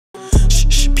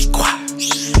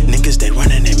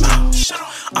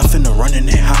in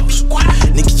that house.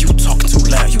 Nigga, you talk too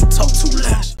loud, you talk too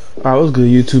loud. Alright, what's good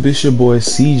YouTube? It's your boy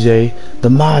CJ, the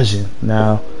Majin.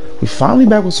 Now, we finally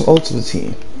back with some Ultimate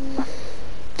Team.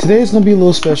 Today is gonna be a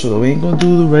little special though. We ain't gonna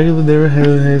do the regular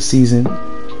head-to-head season.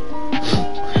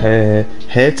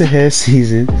 Head-to-head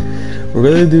season. We're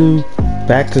gonna do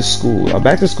back to school.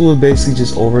 Back to school is basically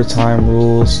just overtime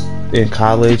rules in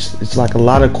college. It's like a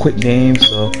lot of quick games,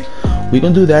 so we're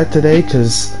gonna do that today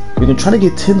because we're gonna try to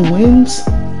get 10 wins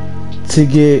to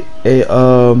get a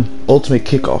ultimate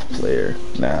kickoff player.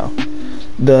 Now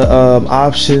the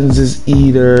options is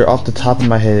either, off the top of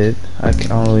my head, I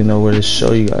don't really know where to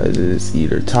show you guys, it's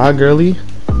either Todd Gurley,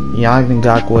 Yannick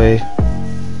Ngakoue,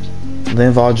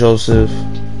 Linval Joseph,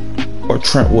 or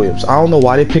Trent Williams. I don't know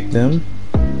why they picked them,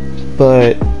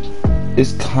 but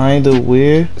it's kind of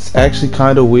weird. It's actually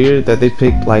kind of weird that they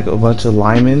picked like a bunch of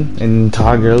linemen and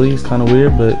Todd Gurley is kind of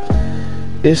weird, but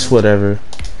it's whatever.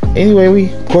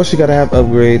 Anyway, of course we gotta have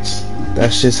upgrades.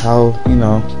 That's just how, you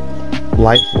know,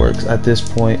 life works at this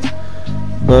point.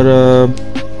 But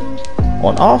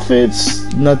on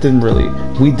offense, nothing really.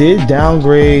 We did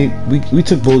downgrade. We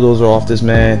took Bulldozer off this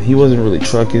man. He wasn't really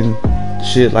trucking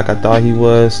shit like I thought he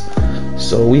was.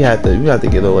 So we had to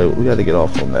get away. We had to get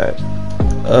off on that.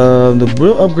 The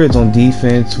real upgrades on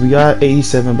defense, we got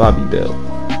 87 Bobby Bell.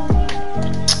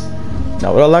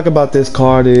 Now what I like about this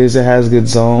card is it has good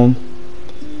zone.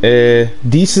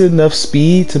 Decent enough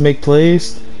speed to make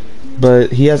plays,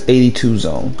 but he has 82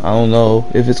 zone. I don't know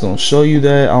if it's gonna show you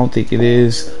that. I don't think it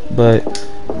is, but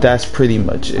that's pretty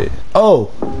much it.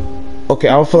 Oh, okay,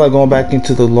 I don't feel like going back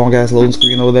into the long ass loading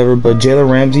screen or whatever, but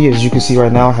Jalen Ramsey, as you can see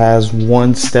right now, has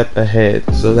one step ahead,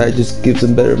 so that just gives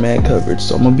him better man coverage.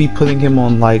 So I'm gonna be putting him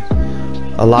on like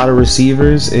a lot of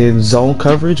receivers in zone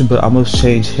coverage, but I'm gonna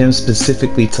change him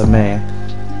specifically to man,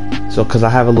 so because I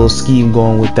have a little scheme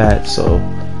going with that. So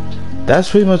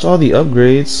that's pretty much all the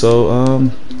upgrades. So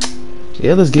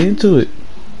yeah, let's get into it.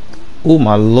 Oh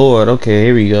my lord. Okay,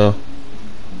 here we go.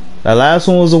 That last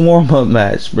one was a warm-up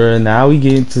match, bro. Now we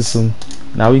get into some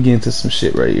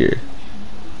shit right here.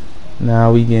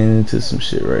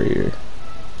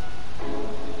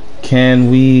 Can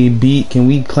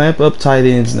we clamp up tight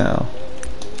ends now?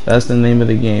 That's the name of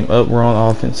the game. Up, we're on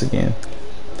offense again.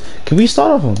 Can we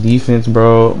start off on defense,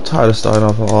 bro? I'm tired of starting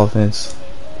off on offense.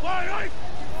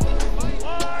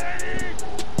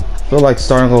 I feel like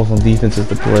starting off on defense is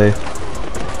the play.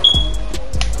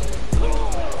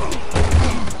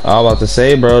 I was about to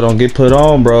say, bro, don't get put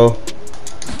on, bro.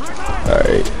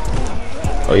 Alright.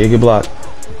 Oh yeah, good block.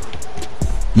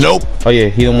 Nope. Oh yeah,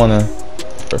 he don't wanna.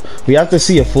 We have to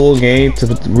see a full game to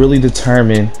really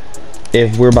determine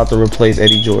if we're about to replace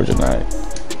Eddie George or not.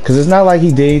 Cause it's not like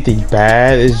he did anything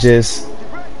bad, it's just,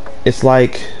 it's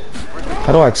like,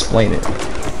 how do I explain it?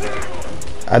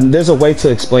 There's a way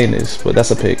to explain this, but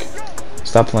that's a pick.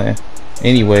 Stop playing.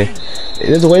 Anyway,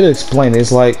 there's a way to explain it.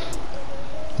 It's like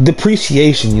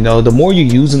depreciation, you know, the more you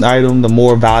use an item, the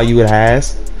more value it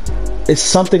has. It's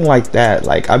something like that.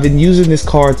 Like, I've been using this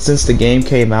card since the game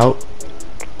came out,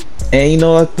 and you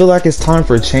know, I feel like it's time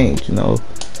for a change, you know.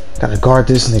 Gotta guard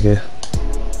this nigga.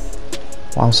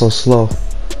 Why I'm so slow?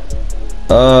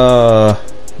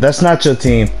 That's not your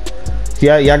team.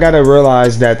 Yeah, y'all gotta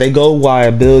realize that they go by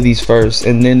abilities first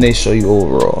and then they show you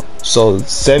overall. So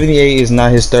 78 is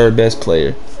not his third best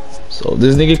player. So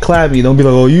this nigga clap me, don't be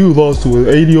like, oh, you lost to an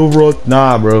 80 overall.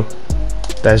 Nah, bro.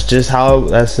 That's just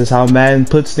how Madden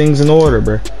puts things in order,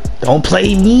 bro. Don't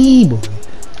play me, boy.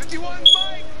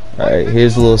 Alright,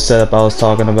 here's the little setup I was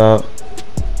talking about.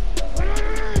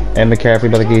 And McCaffrey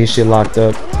about to get his shit locked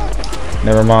up.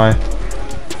 Never mind.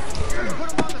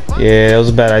 Yeah, that was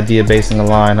a bad idea basing the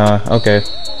line, huh? Okay.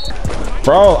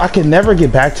 Bro, I can never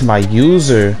get back to my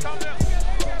user.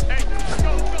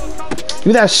 Look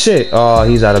at that shit. Oh,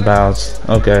 he's out of bounds.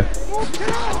 Okay.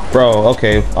 Bro,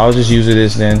 okay. I'll just use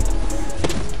this then.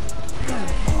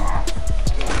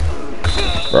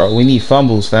 Bro, we need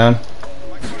fumbles, fam.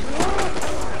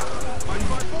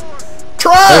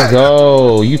 Try! Let's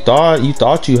go. You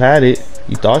thought you had it.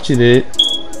 You thought you did.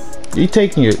 You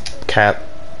taking your cap.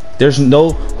 There's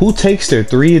no, who takes their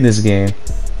 3 in this game?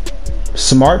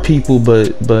 Smart people,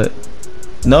 but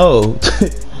no.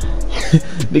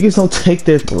 Niggas don't take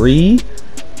their 3.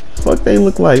 Fuck they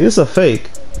look like. It's a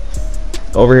fake.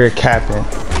 Over here capping.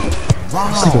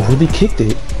 This nigga really kicked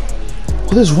it.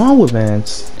 What is wrong with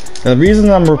Vance? And the reason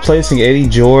I'm replacing Eddie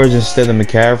George instead of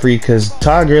McCaffrey, because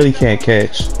Todd Gurley can't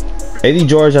catch. Eddie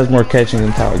George has more catching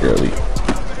than Todd Gurley.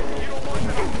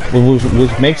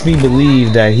 Which makes me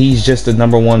believe that he's just a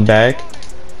 #1 back.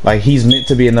 Like, he's meant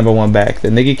to be a #1 back. The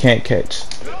nigga can't catch.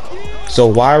 So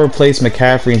why replace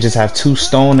McCaffrey and just have 2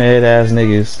 stone head ass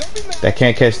niggas that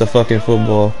can't catch the fucking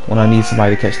football when I need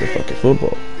somebody to catch the fucking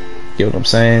football. Get what I'm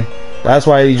saying? That's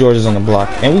why Eddie George is on the block.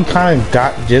 And we kind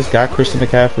of just got Christian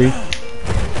McCaffrey.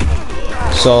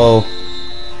 So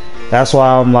that's why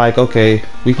I'm like, okay,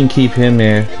 we can keep him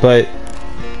there. But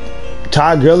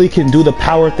Todd Gurley can do the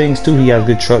power things too. He has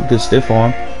good truck, good stiff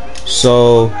arm.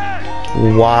 So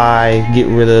why get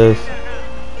rid of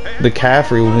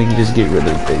McCaffrey when we can just get rid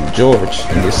of Eddie George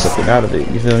and get something out of it?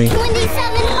 You feel me?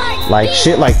 Like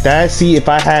shit like that. See, if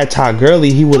I had Todd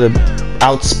Gurley, he would have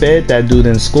outsped that dude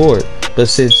and scored. But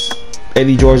since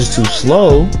Eddie George is too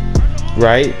slow,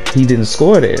 right, he didn't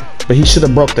score there. But he should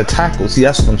have broke the tackle. See,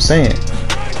 that's what I'm saying.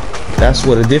 That's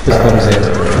where the difference comes in.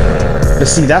 But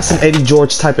see, that's some Eddie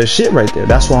George type of shit right there.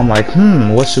 That's why I'm like,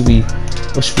 what should we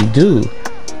do?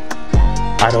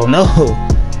 I don't know.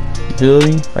 You feel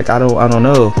me? Like I don't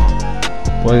know.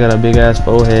 Boy got a big ass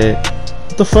forehead.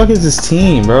 What the fuck is this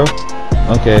team, bro?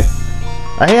 Okay.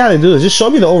 I hate how they do this. Just show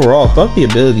me the overall. Fuck the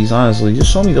abilities, honestly.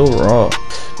 Just show me the overall.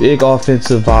 Big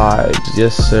offensive vibes.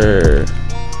 Yes, sir.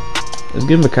 Let's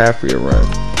give McCaffrey a run.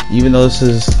 Even though this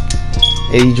is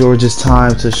Eddie George's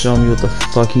time to show me what the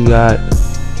fuck he got.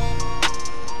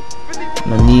 I'm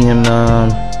gonna need him.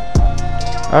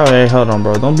 Alright, hold on,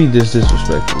 bro. Don't be this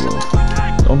disrespectful, bro.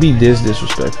 Don't be this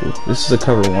disrespectful. This is a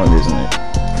cover one, isn't it?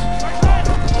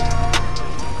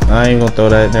 I ain't gonna throw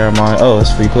that. Never mind. Oh,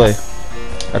 it's free play.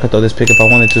 I could throw this pick if I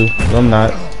wanted to, but I'm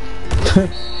not.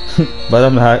 But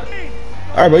I'm not.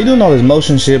 Alright, bro, you doing all this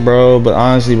motion shit, bro, but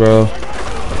honestly, bro,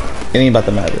 it ain't about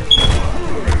to matter.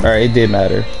 Alright, it did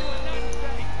matter.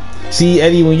 See,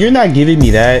 Eddie, when you're not giving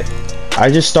me that,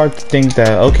 I just start to think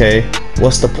that, okay,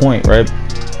 what's the point, right?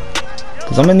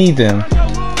 Because I'm gonna need them.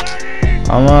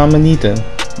 I'm gonna need them,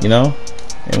 you know?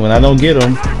 And when I don't get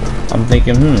them, I'm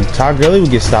thinking, Todd Gurley would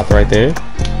get stopped right there.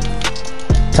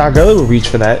 Todd Gurley will reach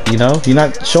for that, you know? You're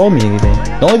not showing me anything.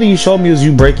 The only thing you showed me was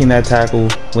you breaking that tackle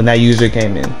when that user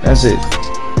came in. That's it.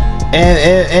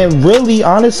 And really,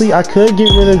 honestly, I could get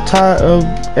rid of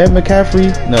Ed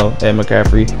McCaffrey. No, Ed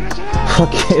McCaffrey.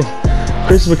 Fucking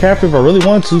Chris McCaffrey. If I really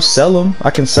want to sell him,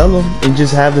 I can sell him and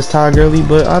just have this Todd Gurley.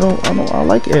 But I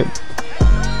like it.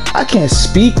 I can't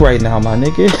speak right now, my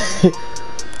nigga.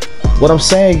 What I'm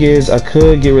saying is, I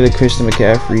could get rid of Christian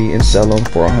McCaffrey and sell him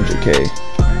for 100K.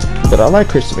 But I like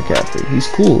Christian McCaffrey. He's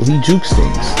cool. He jukes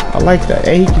things. I like that.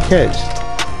 And he can catch.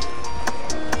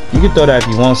 You can throw that if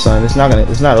you want, son. It's not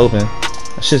open.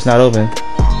 That shit's not open.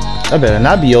 I better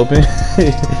not be open.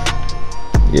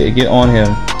 Yeah, get on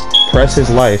him. Press his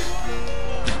life.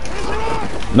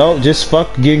 No, just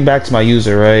fuck getting back to my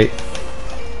user, right?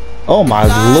 Oh my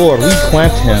lord, we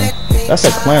clamped him. That's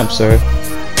a clamp, sir.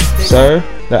 Sir,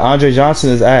 that Andre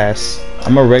Johnson is ass.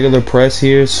 I'm a regular press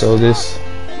here, so this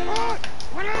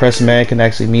press man can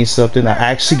actually mean something. I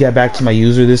actually got back to my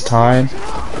user this time.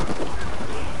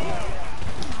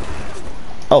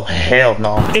 Oh hell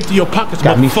no! Empty your pockets,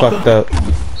 got me fucked up.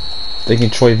 Thinking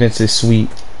Troy Vince is sweet.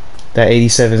 That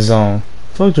 87 zone.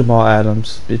 Fuck Jamal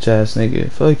Adams, bitch ass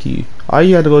nigga. Fuck you. Why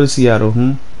you had to go to Seattle?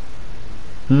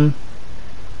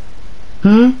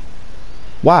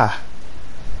 Why?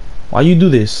 Why you do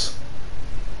this?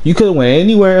 You could have went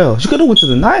anywhere else. You could have went to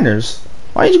the Niners.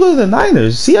 Why did you go to the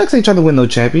Niners? Seahawks ain't trying to win no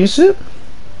championship.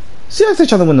 Seahawks ain't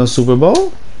trying to win no Super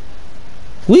Bowl.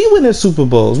 We win the Super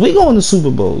Bowls. We go in the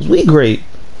Super Bowls. We great.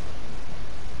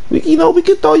 We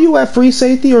could throw you at free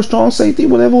safety or strong safety,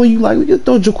 whatever way you like. We could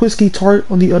throw Jaquiski Tart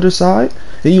on the other side.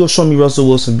 Then you gonna show me Russell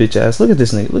Wilson, bitch ass. Look at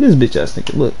this nigga. Look at this bitch ass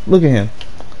nigga. Look at him.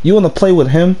 You wanna play with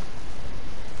him?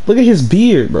 Look at his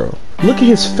beard, bro. Look at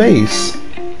his face.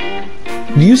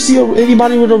 Do you see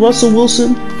anybody with a Russell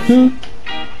Wilson?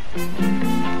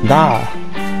 Nah.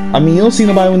 I mean, you don't see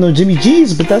nobody with no Jimmy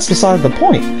G's, but that's besides the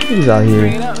point. He's out here.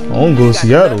 I don't go to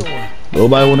Seattle.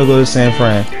 Nobody want to go to San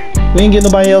Fran. We ain't get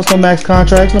nobody else no max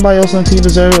contracts. Nobody else on the team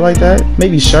deserve it like that.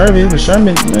 Maybe Sherman, but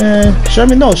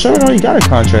Sherman already got a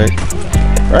contract,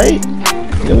 right?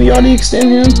 Then we already extend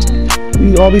him.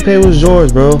 We all we paid was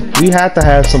George, bro. We had to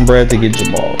have some bread to get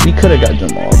Jamal. We could have got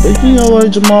Jamal, but you know what?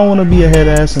 Jamal want to be a head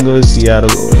ass and go to Seattle.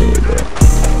 Go ahead, bro.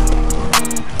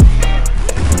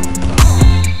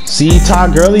 See,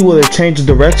 Todd Gurley would have changed the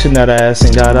direction that ass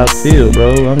and got outfield,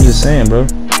 bro. I'm just saying, bro.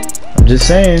 I'm just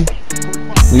saying.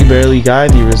 We barely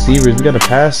got any receivers. We got to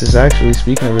pass this, actually.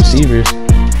 Speaking of receivers.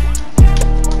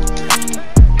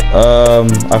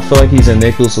 I feel like he's a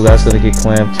nickel, so that's going to get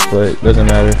clamped, but it doesn't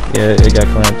matter. Yeah, it got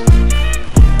clamped.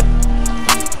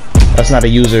 That's not a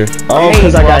user. Oh,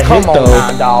 because I got hit,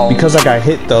 though. Because I got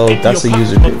hit, though, that's a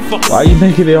user pick. Why are you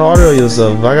making it harder on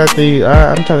yourself? I'm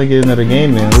trying to get another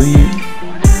game in.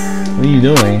 What are you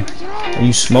doing? Are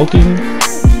you smoking?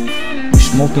 You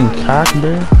smoking cock,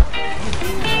 bro?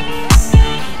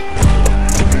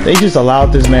 They just allowed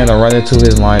this man to run into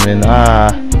his lineman.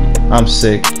 Ah, I'm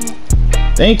sick.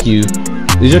 Thank you.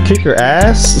 Did your kicker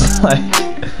ass? Like,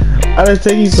 how did it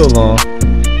take you so long?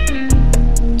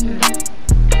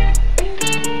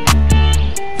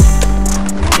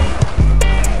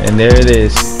 And there it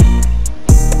is.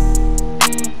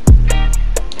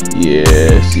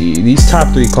 Yeah, see, these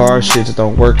top 3 car shits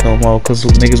don't work no more because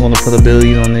niggas want to put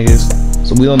abilities on niggas.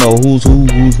 So we don't know who's who,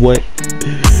 who's what.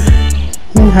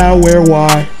 Who, how, where,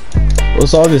 why.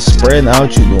 What's all this spreading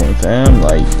out you doing, fam?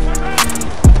 Like,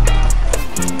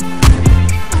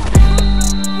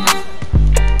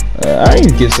 I need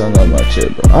to get something off my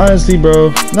chest, bro. Honestly, bro,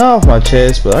 not off my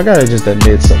chest, but I gotta just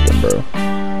admit something, bro.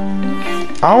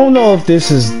 I don't know if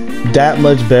this is that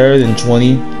much better than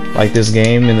 20, like this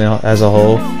game as a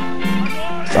whole.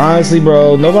 Honestly,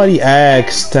 bro, nobody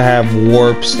asked to have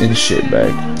warps and shit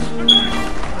back.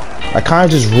 That kind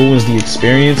of just ruins the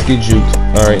experience. Get juked.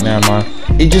 Alright, never mind.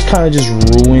 It just kind of just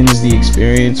ruins the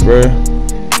experience, bro.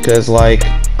 Cause like,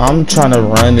 I'm trying to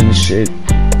run and shit,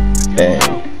 and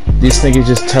this nigga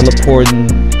just teleporting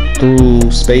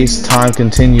through space-time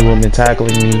continuum and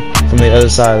tackling me from the other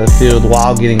side of the field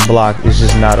while getting blocked is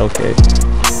just not okay.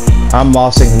 I'm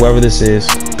mossing whoever this is.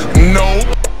 No.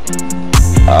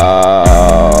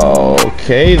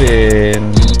 Okay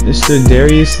then. Mr.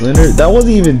 Darius Leonard. That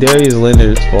wasn't even Darius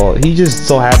Leonard's fault. He just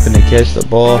so happened to catch the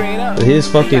ball. But his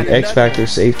fucking X Factor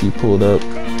safety pulled up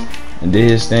and did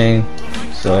his thing.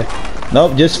 So,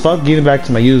 nope, just fuck getting back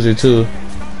to my user too.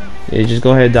 Yeah, just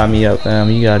go ahead and dot me up, fam.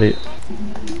 You got it.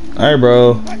 Alright,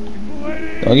 bro.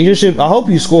 Don't get your shit. I hope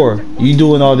you score. You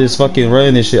doing all this fucking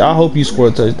running and shit. I hope you score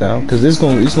a touchdown. Cause it's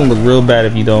gonna look real bad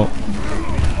if you don't.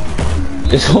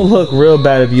 It's gonna look real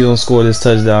bad if you don't score this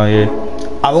touchdown here.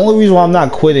 The only reason why I'm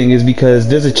not quitting is because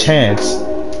there's a chance.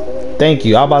 Thank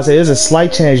you. I was about to say there's a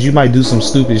slight chance you might do some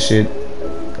stupid shit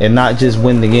and not just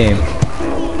win the game.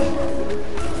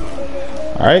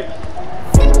 Alright.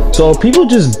 So people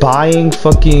just buying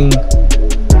fucking.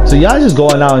 So y'all just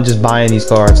going out and just buying these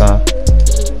cards, huh?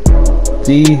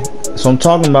 See? So I'm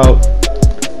talking about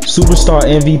superstar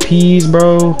MVPs,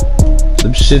 bro.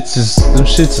 Them shits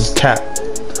is cap.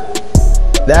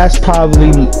 That's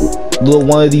probably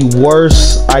one of the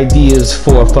worst ideas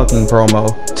for a fucking promo.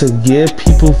 To give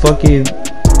people fucking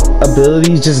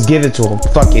abilities, just give it to them.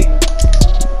 Fuck it.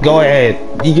 Go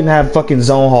ahead. You can have fucking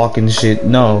Zone Hawk and shit.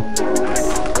 No.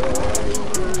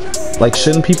 Like,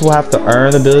 shouldn't people have to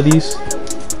earn abilities?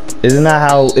 Isn't that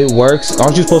how it works?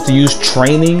 Aren't you supposed to use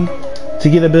training to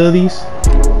get abilities?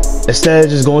 Instead of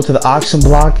just going to the auction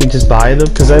block and just buy them?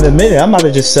 Because in a minute, I'm about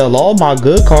to just sell all my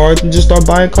good cards and just start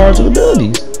buying cards with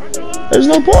abilities. There's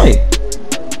no point.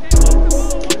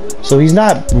 So he's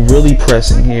not really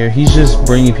pressing here. He's just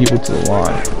bringing people to the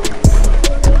line.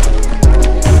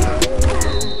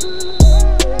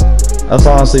 That's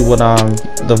honestly what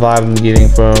the vibe I'm getting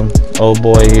from old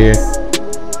boy here.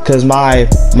 Cause my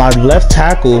left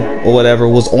tackle or whatever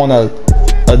was on a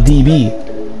DB.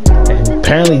 And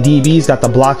apparently DB's got the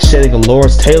block shedding of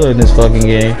Lawrence Taylor in this fucking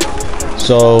game.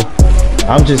 So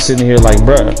I'm just sitting here like,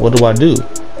 bruh, what do I do?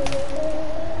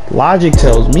 Logic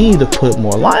tells me to put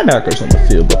more linebackers on the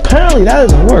field, but apparently that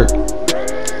doesn't work.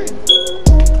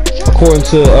 According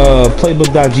to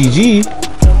playbook.gg,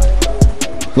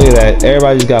 look at that,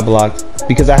 everybody just got blocked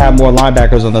because I have more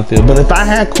linebackers on the field. But if I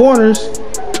had corners,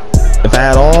 if I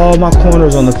had all my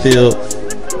corners on the field,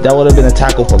 that would have been a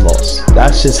tackle for loss.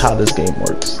 That's just how this game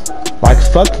works. Like,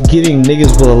 fuck getting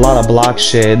niggas with a lot of block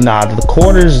shed. Nah, the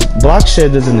corners, block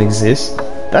shed doesn't exist.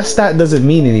 That stat doesn't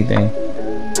mean anything.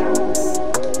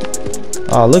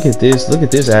 Oh, look at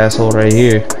this asshole right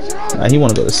here. Nah, he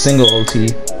wanna go to single OT.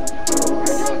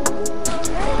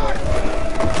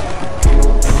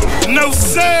 No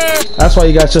sir. That's why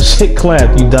you got your shit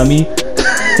clamped, you dummy.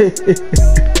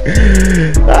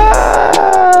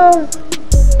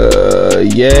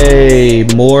 Yay,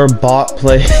 more bot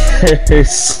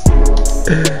players.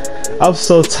 I'm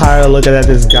so tired of looking at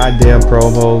this goddamn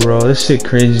promo, bro. This shit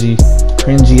cringy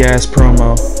ass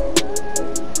promo.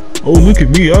 Oh, look at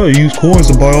me, I use coins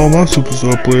to buy all my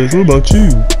superstar players. What about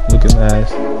you? Looking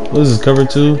nice. What is this, cover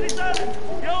 2?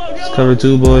 It's cover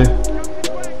 2, boy.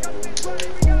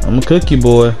 I'm a cookie,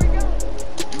 boy.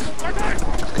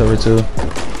 It's cover 2.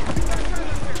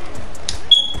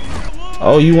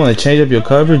 Oh, you want to change up your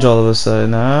coverage all of a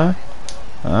sudden, huh?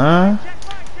 Huh?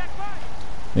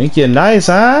 Think you're nice,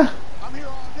 huh?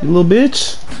 You little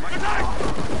bitch.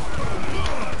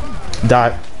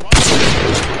 Dot.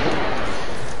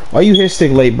 Why you hit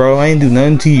stick late, bro? I ain't do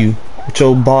nothing to you. With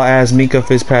your ball ass Mika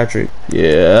Fitzpatrick.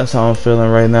 Yeah, that's how I'm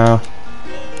feeling right now.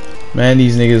 Man,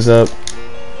 these niggas up.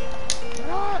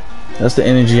 That's the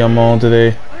energy I'm on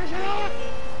today.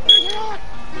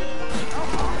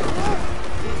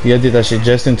 Yeah, I did that shit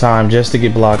just in time, just to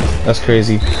get blocked. That's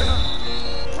crazy.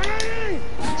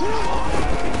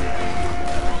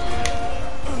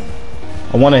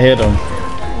 I want to hit him.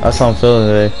 That's how I'm feeling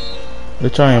today.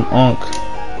 Which I am, Unk.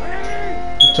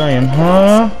 Which I am,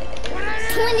 huh?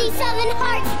 27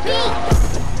 hearts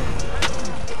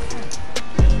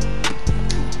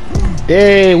beat.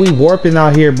 Hey, we warping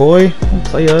out here, boy. Don't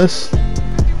play us.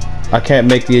 I can't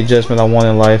make the adjustment I want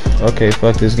in life. Okay,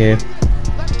 fuck this game.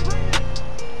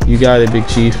 You got it, Big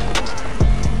Chief.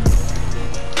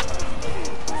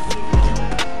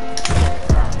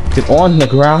 Get on the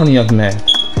ground, young man.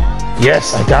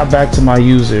 Yes, I got back to my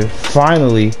user.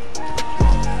 Finally.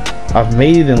 I've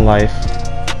made it in life.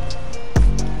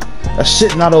 That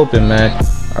shit not open, man.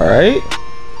 Alright?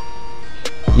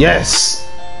 Yes.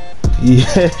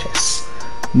 Yes.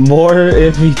 More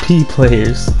MVP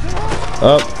players.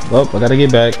 Up, I gotta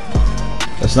get back.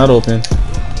 That's not open.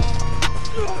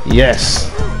 Yes.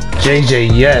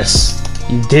 JJ, yes.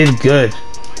 You did good.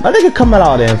 My nigga coming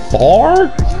out in far?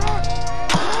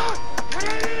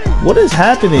 What is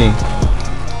happening?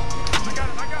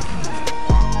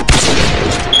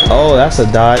 Oh, that's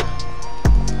a dot.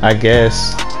 I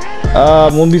guess.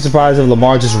 Wouldn't be surprised if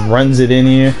Lamar just runs it in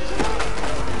here.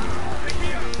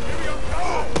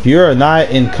 If you're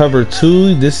not in cover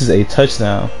 2, this is a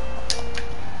touchdown.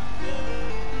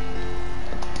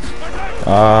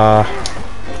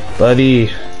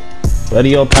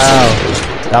 Buddy, oh pal,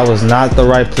 that was not the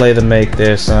right play to make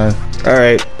there, son.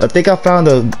 Alright, I think I found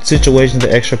a situation, the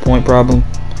extra point problem.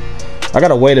 I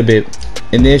gotta wait a bit,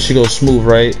 and then she goes smooth,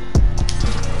 right?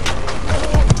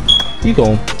 You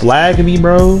gonna flag me,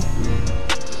 bro?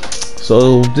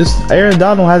 So this Aaron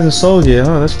Donald hasn't sold yet,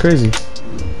 huh? That's crazy.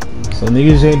 So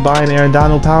niggas ain't buying Aaron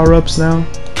Donald power-ups now?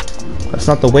 That's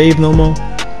not the wave no more?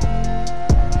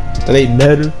 That ain't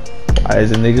better? Why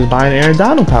isn't niggas buying Aaron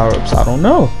Donald power-ups? I don't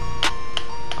know.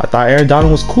 I thought Aaron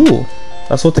Donald was cool.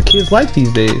 That's what the kids like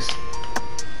these days.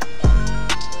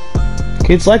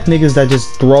 Kids like niggas that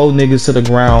just throw niggas to the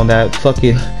ground at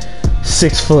fucking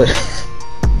 6 foot.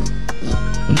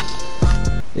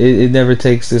 It never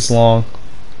takes this long.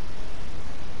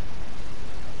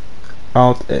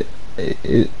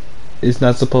 It's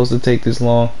not supposed to take this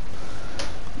long.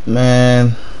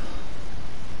 Man.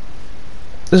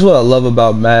 This is what I love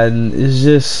about Madden. It's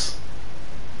just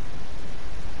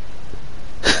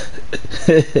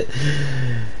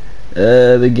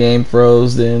the game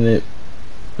froze, then it.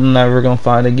 I'm never gonna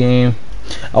find a game.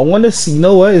 I want to see. You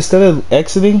know what? Instead of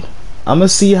exiting, I'm gonna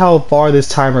see how far this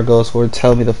timer goes before it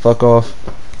tell me to fuck off.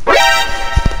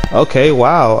 Okay.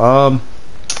 Wow.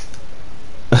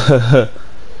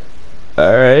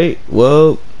 All right.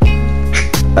 Well,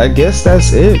 I guess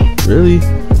that's it. Really.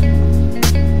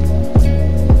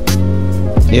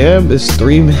 Yeah, it's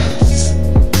 3 minutes,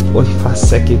 45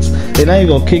 seconds. They're not even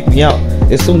gonna kick me out.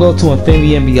 It's gonna go to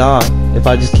infinity and beyond if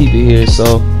I just keep it here.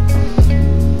 So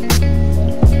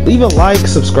leave a like,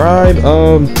 subscribe.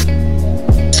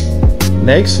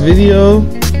 Next video,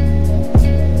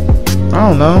 I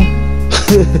don't know.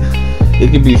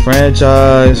 It could be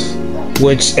franchise.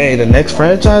 Which, hey, the next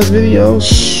franchise video,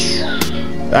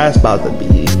 that's about to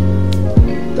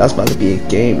be a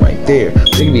game right there.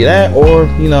 It could be that, or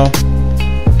you know.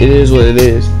 It is what it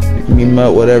is. It can be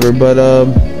mud, whatever. But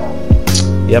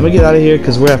yeah, I'm gonna get out of here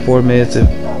because we're at 4 minutes and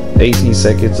 18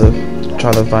 seconds of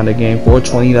trying to find a game.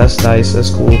 420, that's nice, that's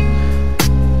cool.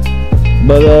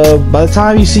 But by the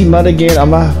time you see mud again, I'm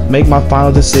gonna make my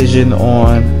final decision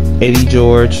on Eddie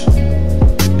George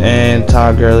and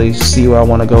Todd Gurley. See where I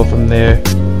want to go from there,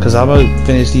 because I'm gonna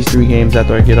finish these 3 games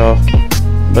after I get off.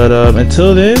 But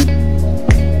until then,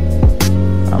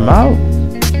 I'm out.